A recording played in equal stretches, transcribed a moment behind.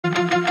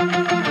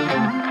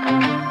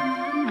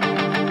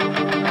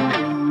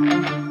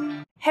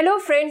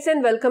friends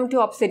and welcome to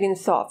Obsidian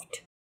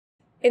Soft.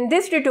 In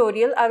this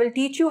tutorial, I will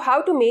teach you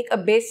how to make a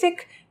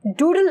basic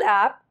doodle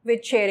app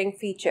with sharing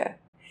feature.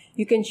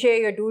 You can share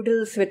your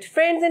doodles with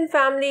friends and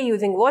family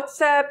using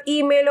WhatsApp,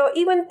 email, or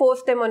even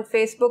post them on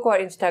Facebook or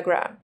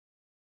Instagram.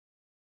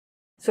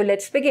 So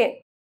let's begin.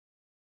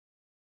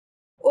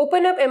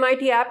 Open up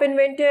MIT App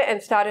Inventor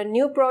and start a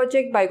new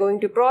project by going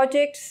to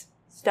Projects,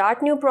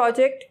 Start New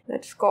Project.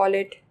 Let's call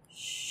it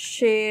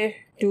Share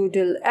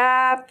Doodle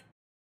App.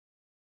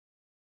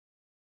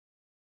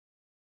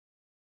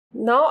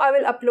 Now I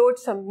will upload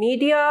some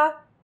media.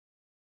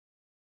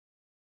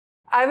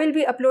 I will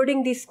be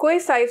uploading these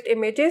square-sized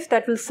images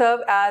that will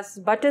serve as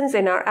buttons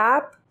in our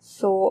app.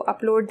 So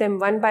upload them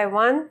one by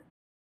one.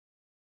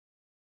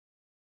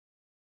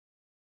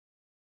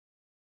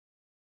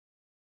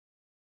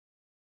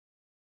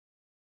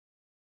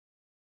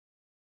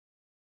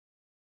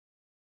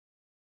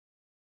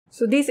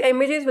 So these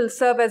images will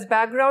serve as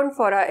background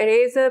for our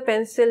eraser,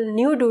 pencil,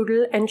 new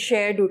doodle and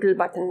share doodle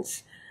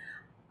buttons.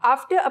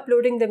 After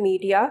uploading the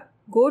media,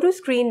 go to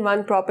Screen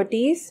 1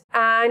 Properties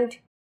and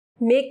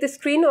make the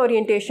screen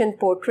orientation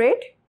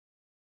portrait.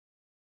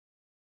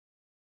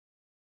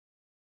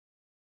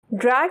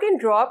 Drag and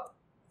drop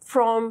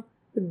from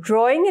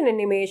Drawing and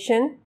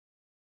Animation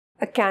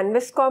a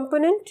canvas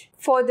component.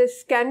 For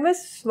this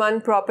Canvas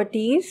 1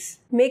 Properties,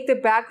 make the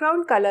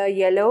background color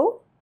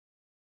yellow,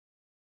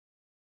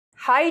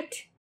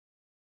 height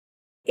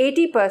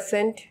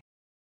 80%,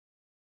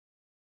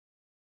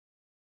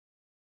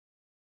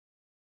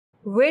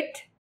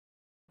 width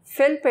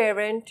fill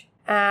parent,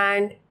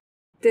 and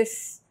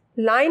this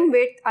line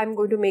width I'm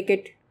going to make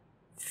it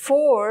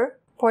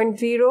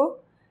 4.0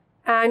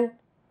 and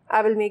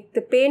I will make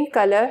the paint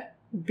color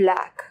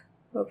black,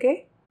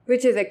 okay,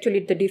 which is actually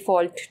the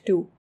default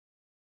too.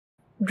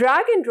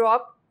 Drag and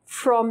drop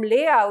from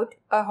Layout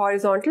a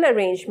horizontal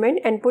arrangement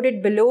and put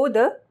it below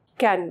the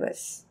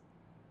canvas.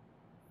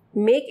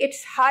 Make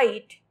its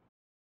height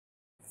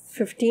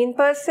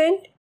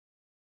 15%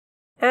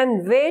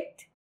 and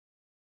width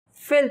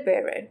fill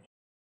parent.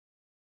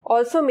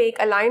 Also make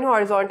align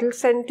horizontal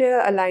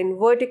center, align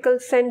vertical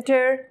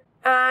center,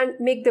 and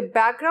make the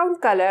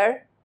background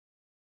color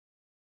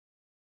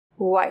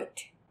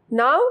white.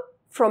 Now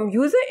from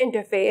user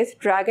interface,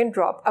 drag and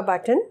drop a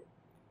button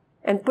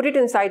and put it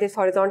inside this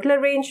horizontal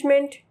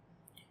arrangement.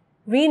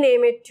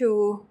 Rename it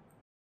to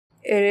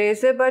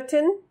eraser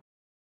button.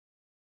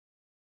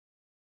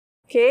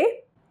 Okay,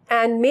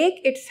 and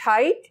make its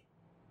height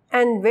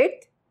and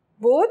width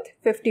both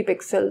 50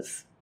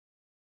 pixels.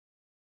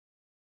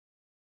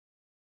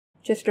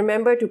 Just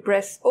remember to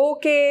press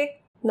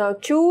OK. Now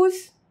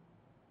choose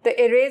the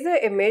eraser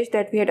image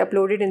that we had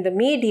uploaded in the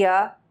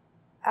media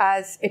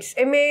as its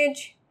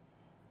image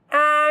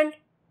and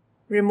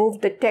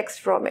remove the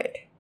text from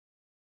it.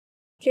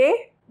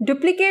 Okay.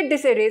 Duplicate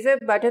this eraser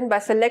button by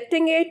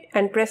selecting it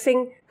and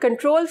pressing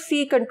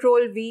Ctrl+C,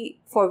 Ctrl+V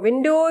for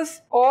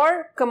Windows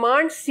or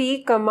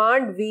Command+C,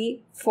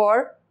 Command+V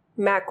for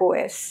Mac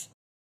OS.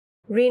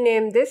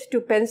 Rename this to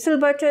pencil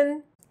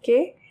button.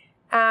 Okay.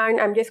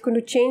 And I'm just going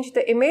to change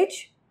the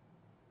image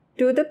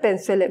to the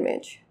pencil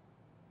image.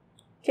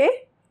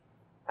 Okay.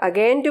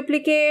 Again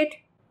duplicate,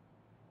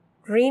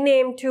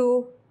 rename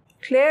to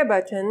clear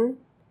button,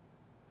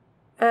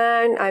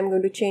 and I'm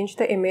going to change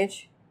the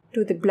image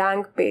to the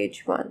blank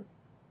page one.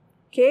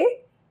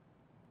 Okay.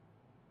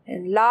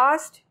 And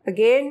last,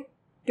 again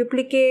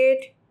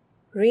duplicate,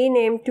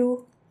 rename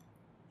to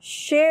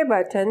share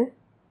button,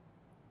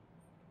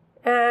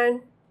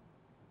 and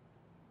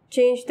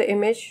change the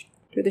image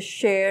to the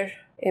share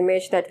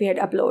image that we had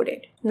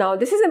uploaded. Now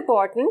this is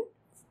important.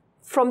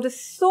 From the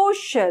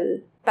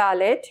social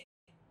palette,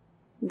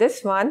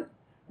 this one,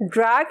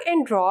 drag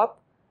and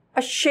drop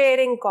a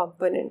sharing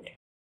component.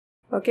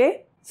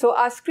 Okay, so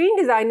our screen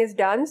design is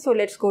done. So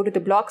let's go to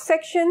the block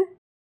section.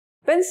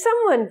 When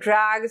someone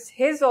drags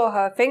his or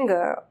her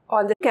finger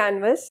on the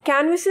canvas,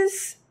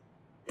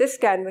 this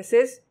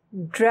canvas's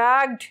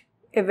dragged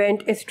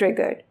event is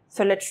triggered.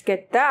 So let's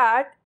get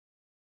that.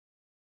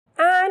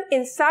 And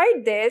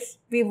inside this,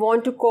 we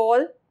want to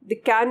call the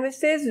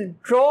canvas's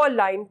draw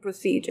line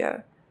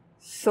procedure.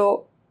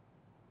 So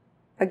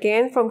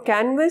again from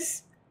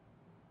canvas,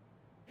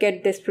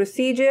 get this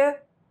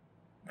procedure,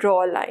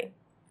 draw line.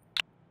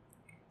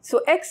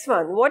 So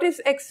X1, what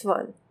is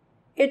X1?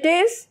 It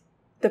is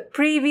the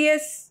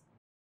previous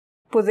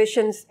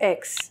position's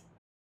X.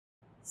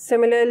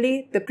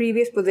 Similarly, the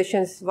previous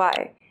position's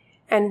Y.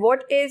 And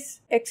what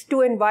is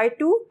X2 and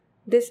Y2?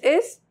 This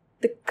is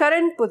the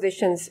current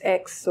position's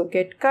X. So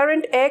get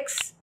current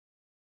X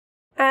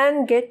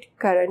and get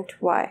current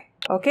Y.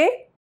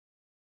 Okay.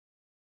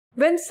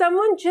 When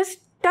someone just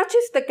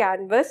touches the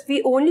canvas,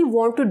 we only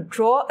want to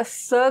draw a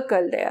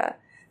circle there.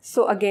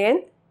 So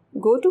again,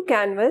 go to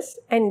canvas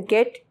and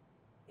get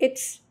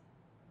its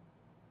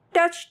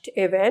touched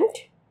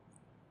event.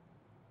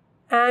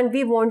 And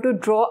we want to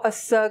draw a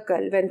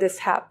circle when this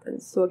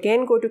happens. So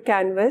again, go to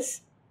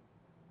canvas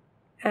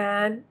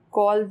and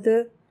call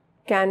the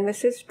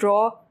canvas's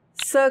draw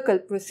circle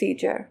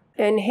procedure.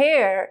 And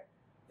here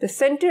The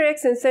center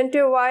X and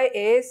center Y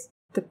is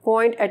the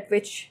point at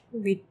which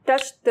we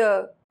touch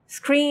the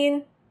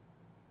screen.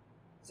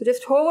 So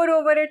just hover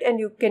over it and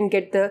you can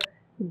get the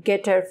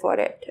getter for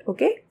it,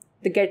 okay?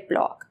 The get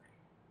block.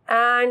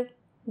 And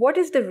what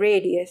is the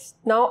radius?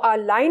 Now our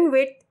line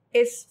width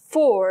is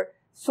 4,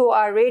 so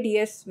our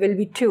radius will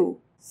be 2.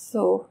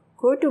 So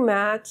go to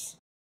maths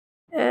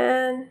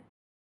and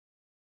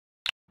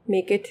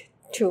make it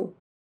 2.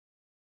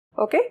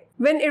 Okay?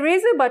 When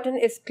eraser button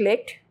is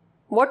clicked,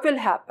 what will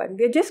happen?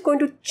 We are just going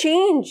to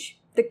change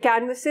the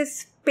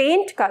canvas's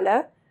paint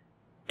color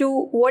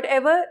to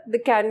whatever the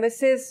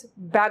canvas's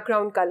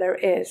background color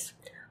is.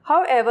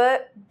 However,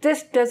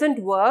 this doesn't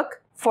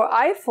work for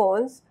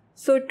iPhones.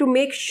 So to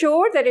make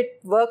sure that it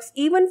works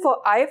even for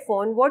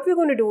iPhone, what we're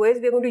going to do is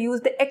we're going to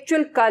use the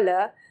actual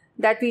color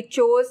that we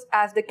chose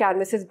as the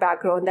canvas's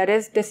background, that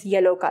is this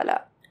yellow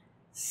color.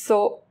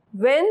 So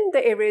when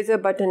the eraser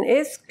button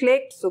is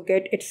clicked, so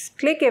get its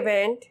click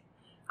event,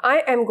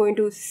 I am going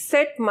to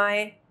set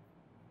my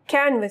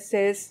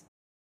canvas's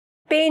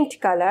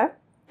paint color,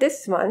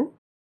 this one,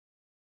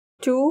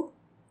 to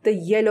the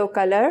yellow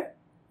color.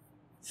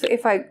 So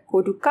if I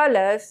go to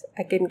colors,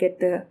 I can get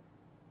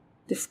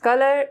this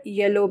color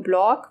yellow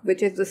block,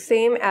 which is the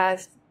same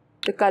as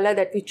the color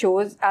that we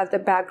chose as the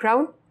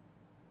background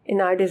in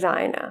our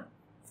designer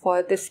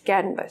for this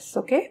canvas,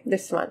 okay,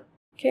 this one,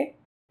 okay.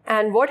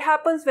 And what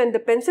happens when the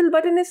pencil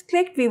button is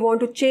clicked? We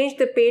want to change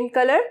the paint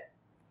color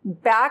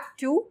back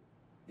to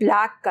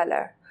black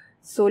color.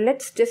 So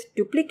let's just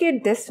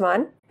duplicate this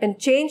one and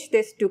change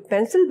this to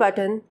pencil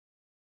button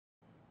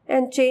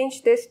and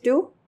change this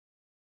to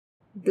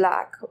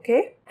black,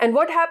 okay. And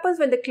what happens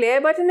when the clear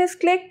button is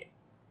clicked?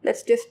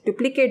 Let's just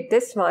duplicate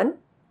this one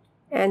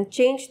and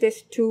change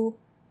this to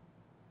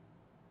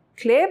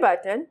clear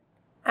button.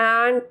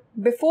 And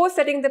before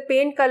setting the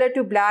paint color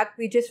to black,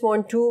 we just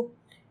want to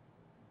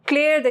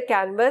clear the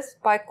canvas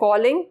by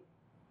calling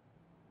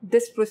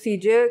this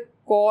procedure,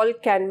 call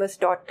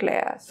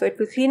canvas.clear. So it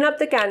will clean up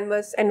the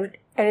canvas and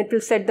it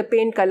will set the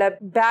paint color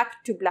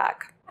back to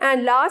black.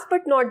 And last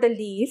but not the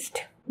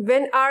least,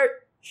 when our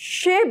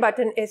share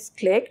button is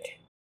clicked,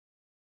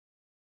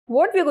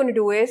 what we're going to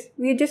do is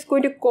we're just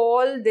going to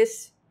call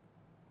this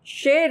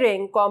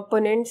sharing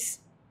components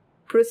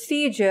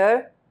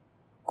procedure,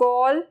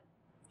 call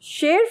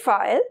share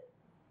file,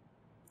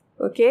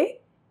 okay.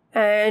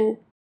 And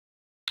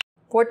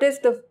what is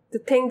the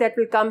thing that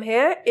will come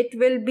here? It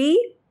will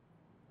be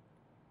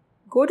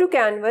go to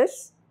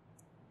canvas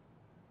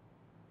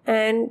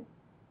and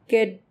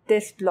get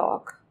this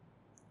block,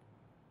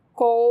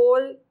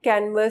 call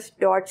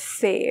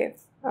canvas.save,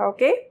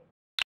 okay.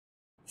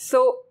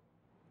 So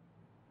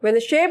when the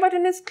share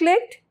button is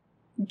clicked,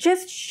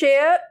 just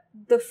share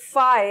the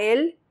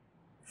file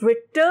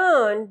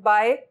returned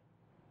by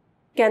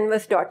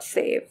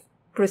canvas.save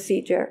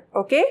procedure,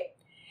 okay.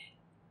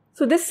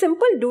 So this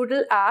simple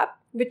doodle app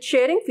with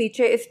sharing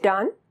feature is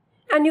done,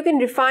 and you can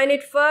refine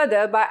it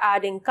further by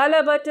adding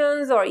color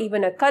buttons or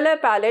even a color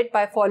palette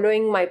by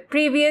following my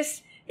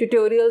previous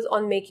tutorials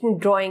on making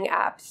drawing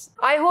apps.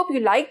 I hope you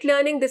liked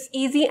learning this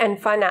easy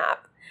and fun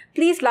app.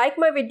 Please like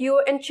my video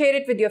and share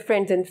it with your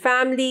friends and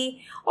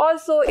family.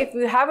 Also, if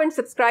you haven't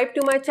subscribed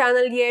to my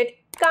channel yet,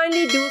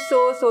 kindly do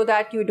so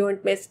that you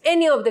don't miss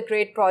any of the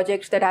great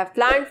projects that I've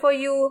planned for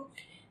you.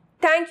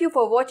 Thank you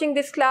for watching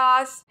this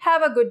class.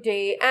 Have a good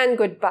day and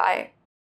goodbye.